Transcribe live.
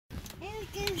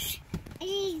Are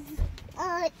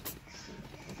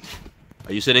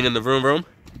you sitting in the vroom vroom?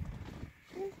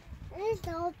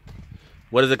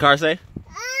 What does the car say?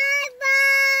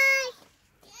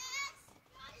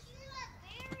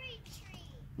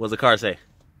 What does the car say?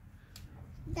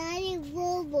 Daddy,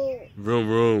 vroom vroom. Vroom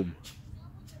vroom.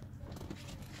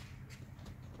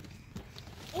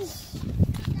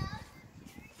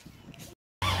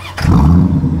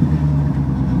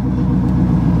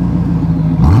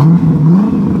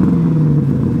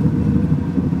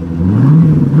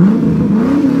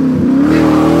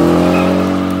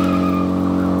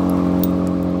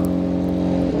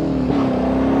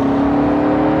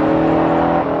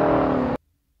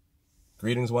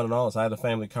 Greetings one and all, it's I the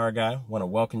Family Car Guy. Want to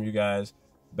welcome you guys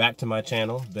back to my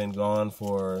channel. Been gone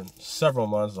for several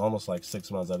months, almost like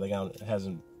 6 months. I don't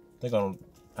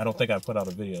think I've put out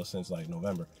a video since like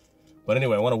November. But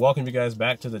anyway, I want to welcome you guys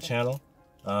back to the channel.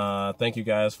 Thank you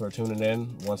guys for tuning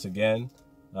in once again.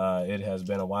 It has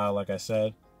been a while, like I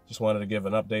said. Just wanted to give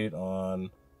an update on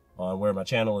where my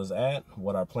channel is at,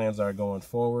 what our plans are going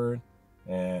forward,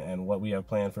 and what we have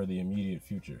planned for the immediate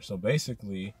future. So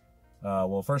basically,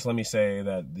 well, first let me say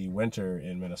that the winter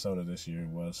in Minnesota this year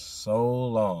was so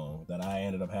long that I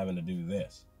ended up having to do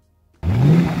this.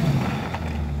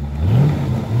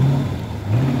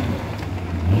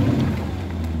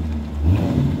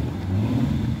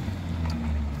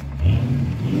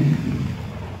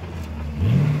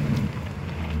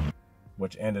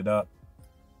 Which ended up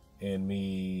in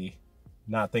me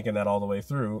not thinking that all the way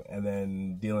through and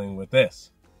then dealing with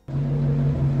this.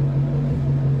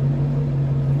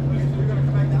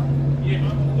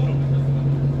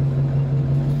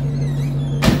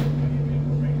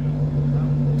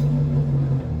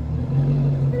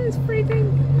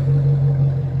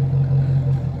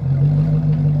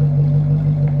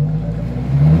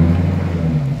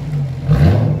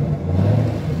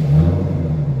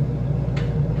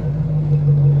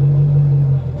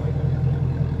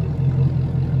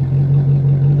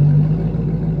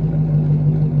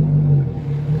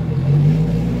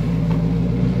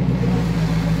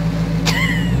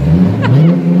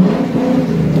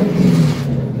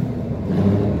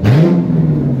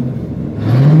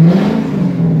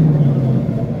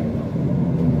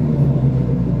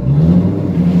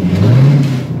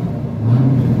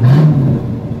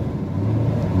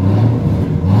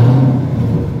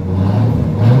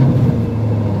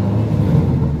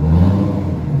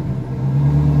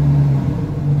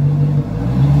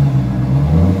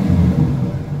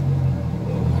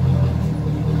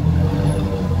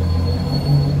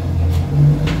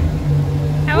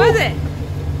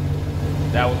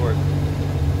 That was worth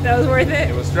it. That was worth it?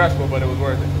 It was stressful, but it was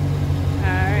worth it.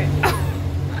 Alright.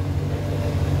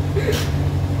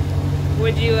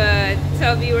 Would you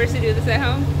tell viewers to do this at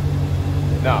home?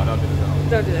 No, don't do this at home.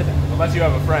 Don't do this at home. Unless you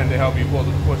have a friend to help you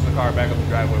push the car back up the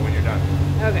driveway when you're done.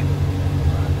 Okay.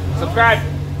 Subscribe!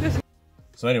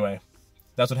 So anyway,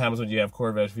 that's what happens when you have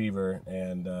Corvette fever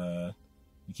and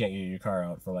you can't get your car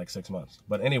out for like 6 months.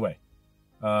 But anyway,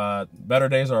 better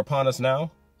days are upon us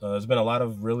now. There's been a lot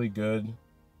of really good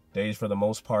days for the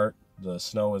most part. The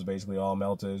snow is basically all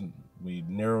melted. We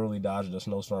narrowly dodged a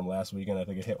snowstorm last weekend. I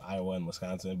think it hit Iowa and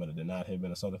Wisconsin, but it did not hit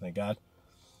Minnesota, thank God.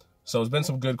 So it's been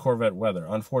some good Corvette weather.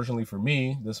 Unfortunately for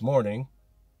me, this morning,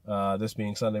 this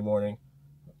being Sunday morning,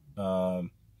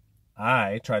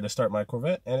 I tried to start my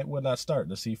Corvette and it would not start.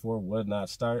 The C4 would not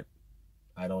start.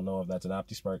 I don't know if that's an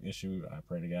OptiSpark issue. I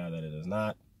pray to God that it is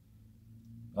not.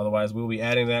 Otherwise, we'll be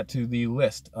adding that to the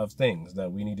list of things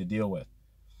that we need to deal with.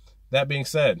 That being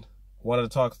said, I wanted to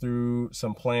talk through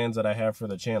some plans that I have for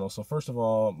the channel. So first of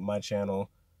all, my channel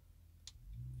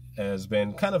has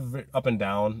been kind of up and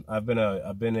down. I've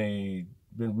been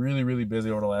really busy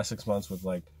over the last 6 months with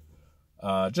like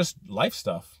just life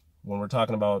stuff. When we're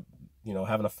talking about, you know,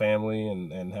 having a family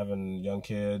and having young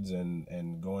kids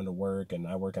and going to work, and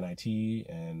I work in IT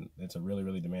and it's a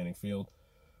really demanding field.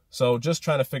 So just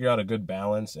trying to figure out a good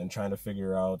balance and trying to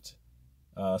figure out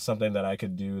something that I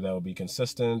could do that would be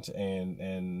consistent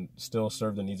and still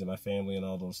serve the needs of my family and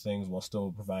all those things while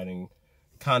still providing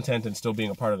content and still being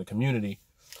a part of the community.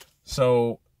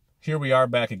 So here we are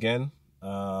back again.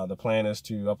 The plan is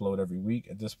to upload every week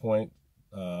at this point.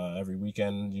 Every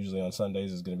weekend, usually on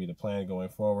Sundays, is going to be the plan going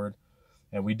forward.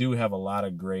 And we do have a lot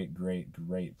of great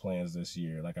plans this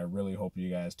year. Like, I really hope you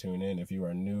guys tune in. If you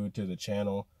are new to the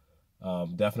channel,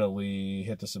 definitely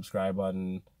hit the subscribe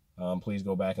button. Please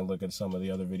go back and look at some of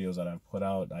the other videos that I've put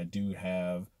out. I do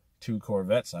have 2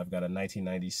 Corvettes. I've got a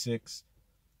 1996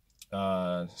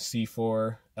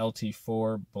 C4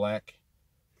 LT4 black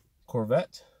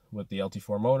Corvette with the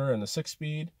LT4 motor and the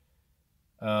 6-speed.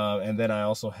 And then I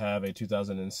also have a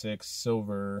 2006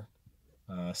 silver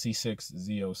C6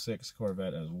 Z06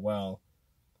 Corvette as well.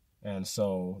 And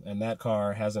that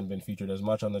car hasn't been featured as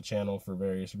much on the channel for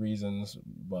various reasons,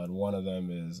 but one of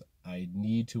them is I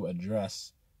need to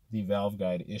address the valve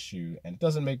guide issue, and it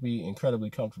doesn't make me incredibly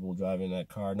comfortable driving that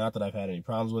car. Not that I've had any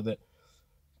problems with it,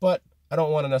 but I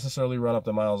don't want to necessarily run up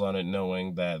the miles on it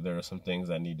knowing that there are some things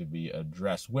that need to be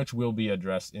addressed, which will be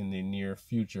addressed in the near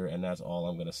future, and that's all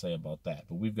I'm going to say about that.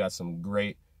 But we've got some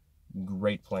great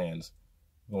plans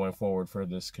going forward for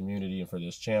this community and for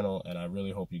this channel, and I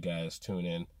really hope you guys tune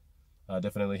in.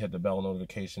 Definitely hit the bell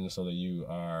notification so that you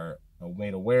are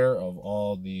made aware of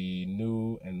all the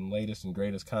new and latest and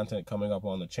greatest content coming up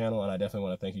on the channel. And I definitely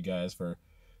want to thank you guys for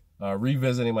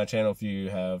revisiting my channel. If you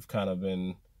have kind of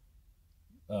been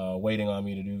waiting on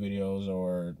me to do videos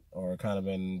or kind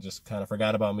of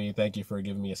forgot about me, thank you for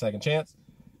giving me a second chance.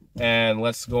 And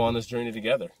let's go on this journey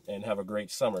together and have a great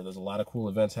summer. There's a lot of cool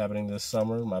events happening this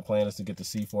summer. My plan is to get the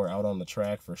C4 out on the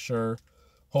track for sure.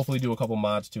 Hopefully do a couple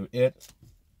mods to it.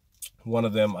 One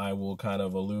of them I will kind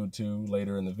of allude to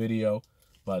later in the video,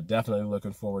 but definitely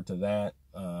looking forward to that.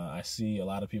 I see a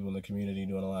lot of people in the community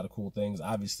doing a lot of cool things.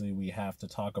 Obviously, we have to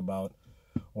talk about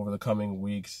over the coming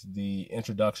weeks the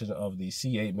introduction of the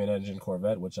C8 mid-engine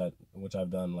Corvette, which I've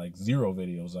done like 0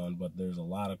 videos on, but there's a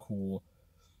lot of cool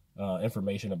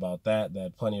information about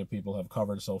that plenty of people have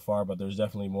covered so far, but there's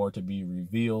definitely more to be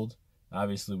revealed.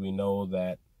 Obviously, we know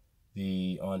that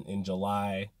in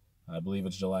July, I believe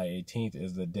it's July 18th,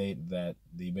 is the date that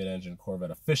the mid-engine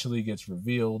Corvette officially gets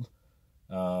revealed.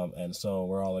 And so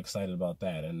we're all excited about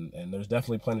that. And there's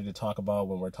definitely plenty to talk about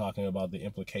when we're talking about the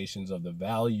implications of the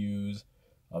values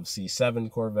of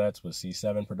C7 Corvettes, with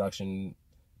C7 production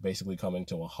basically coming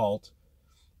to a halt.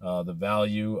 The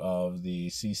value of the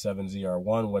C7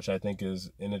 ZR1, which I think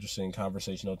is an interesting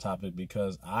conversational topic,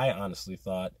 because I honestly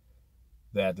thought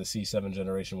that the C7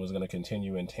 generation was going to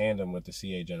continue in tandem with the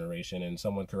C8 generation, and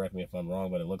someone correct me if I'm wrong,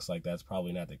 but it looks like that's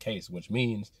probably not the case, which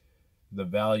means the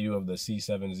value of the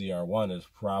C7 ZR1 is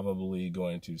probably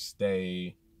going to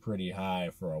stay pretty high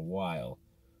for a while,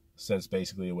 since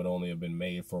basically it would only have been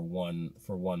made for one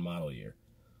model year.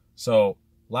 So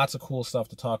lots of cool stuff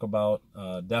to talk about.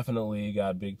 Definitely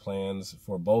got big plans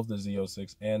for both the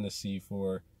Z06 and the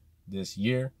C4 this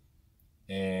year,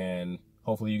 and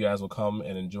hopefully you guys will come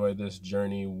and enjoy this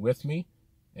journey with me,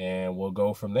 and we'll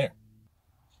go from there.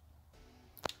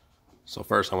 So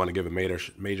first, I want to give a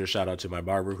major shout out to my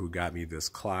barber who got me this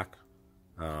clock.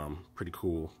 Pretty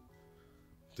cool.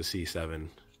 The C7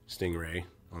 Stingray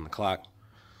on the clock.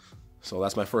 So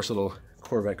that's my first little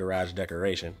Corvette garage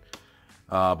decoration.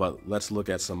 But let's look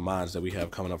at some mods that we have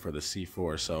coming up for the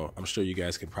C4. So I'm sure you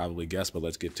guys can probably guess, but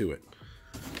let's get to it.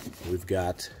 We've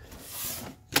got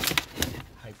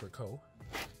Hyperco.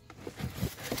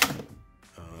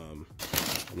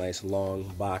 A nice long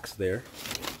box there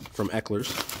from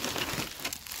Eckler's.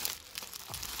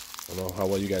 I don't know how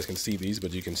well you guys can see these,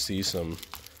 but you can see some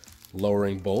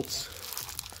lowering bolts,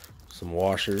 some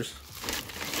washers,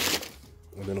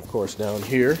 and then of course down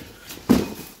here,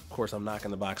 of course I'm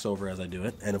knocking the box over as I do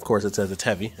it, and of course it says it's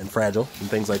heavy and fragile and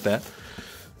things like that.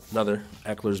 Another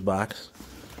Eckler's box,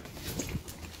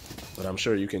 but I'm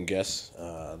sure you can guess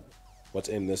what's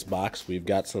in this box. We've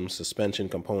got some suspension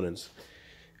components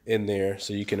in there,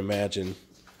 so you can imagine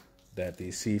that the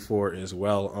C4 is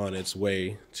well on its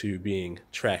way to being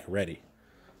track ready.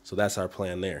 So that's our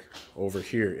plan there. Over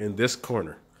here in this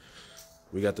corner,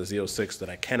 we got the Z06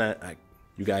 that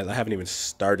you guys, I haven't even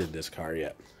started this car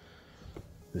yet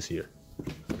this year.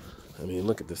 I mean,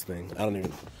 look at this thing.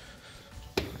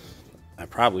 I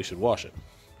probably should wash it.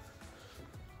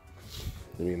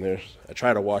 I mean, I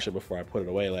tried to wash it before I put it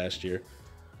away last year,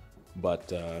 but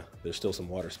there's still some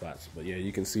water spots. But yeah,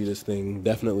 you can see this thing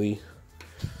definitely,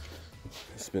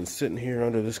 it's been sitting here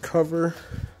under this cover.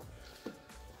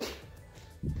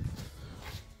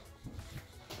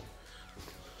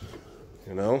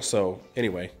 You know, so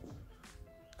anyway,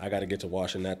 I got to get to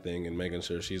washing that thing and making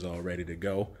sure she's all ready to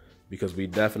go, because we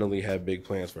definitely have big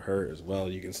plans for her as well.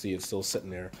 You can see it's still sitting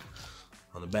there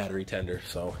on the battery tender.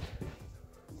 So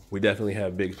we definitely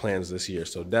have big plans this year.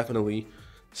 So definitely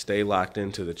stay locked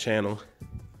into the channel.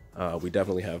 We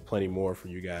definitely have plenty more for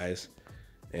you guys.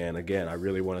 And again, I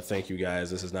really want to thank you guys.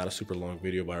 This is not a super long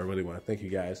video, but I really want to thank you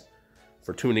guys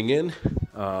for tuning in.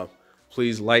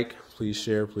 Please like, please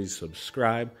share, please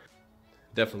subscribe.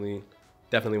 Definitely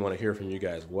want to hear from you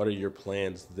guys. What are your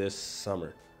plans this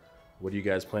summer? What are you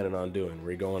guys planning on doing? Are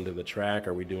we going to the track?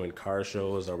 Are we doing car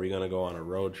shows? Are we going to go on a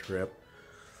road trip?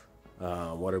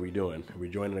 What are we doing? Are we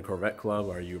joining a Corvette club?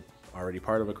 Are you already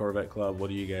part of a Corvette club, what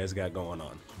do you guys got going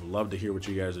on? I'd love to hear what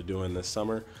you guys are doing this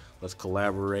summer. Let's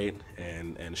collaborate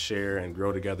and share and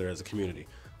grow together as a community.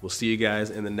 We'll see you guys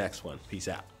in the next one. Peace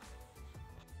out.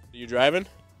 Are you driving?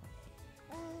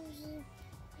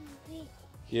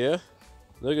 Yeah?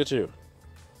 Look at you.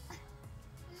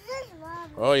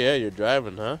 Oh yeah, you're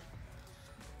driving, huh?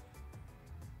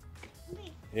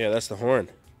 Yeah, that's the horn.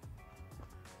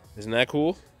 Isn't that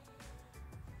cool?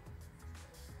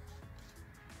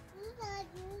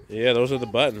 Yeah, those are the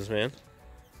buttons, man.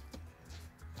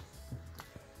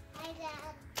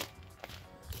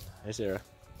 Hey, Sarah.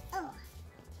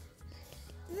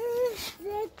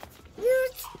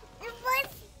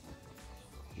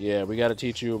 Yeah, we got to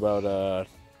teach you about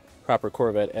proper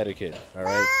Corvette etiquette, all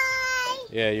right? Bye.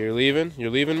 Yeah, you're leaving? You're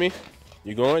leaving me?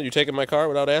 You going? You taking my car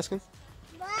without asking?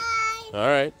 Bye. All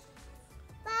right.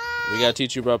 Bye. We got to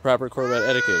teach you about proper Corvette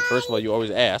etiquette. First of all, you always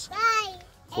ask Bye.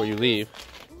 before you leave.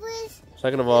 Please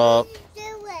Second of all, do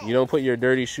it. you don't put your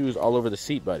dirty shoes all over the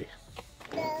seat, buddy.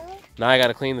 No. Now I got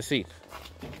to clean the seat.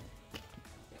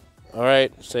 All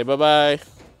right, say bye-bye.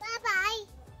 Bye-bye.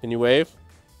 Can you wave?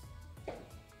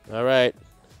 All right.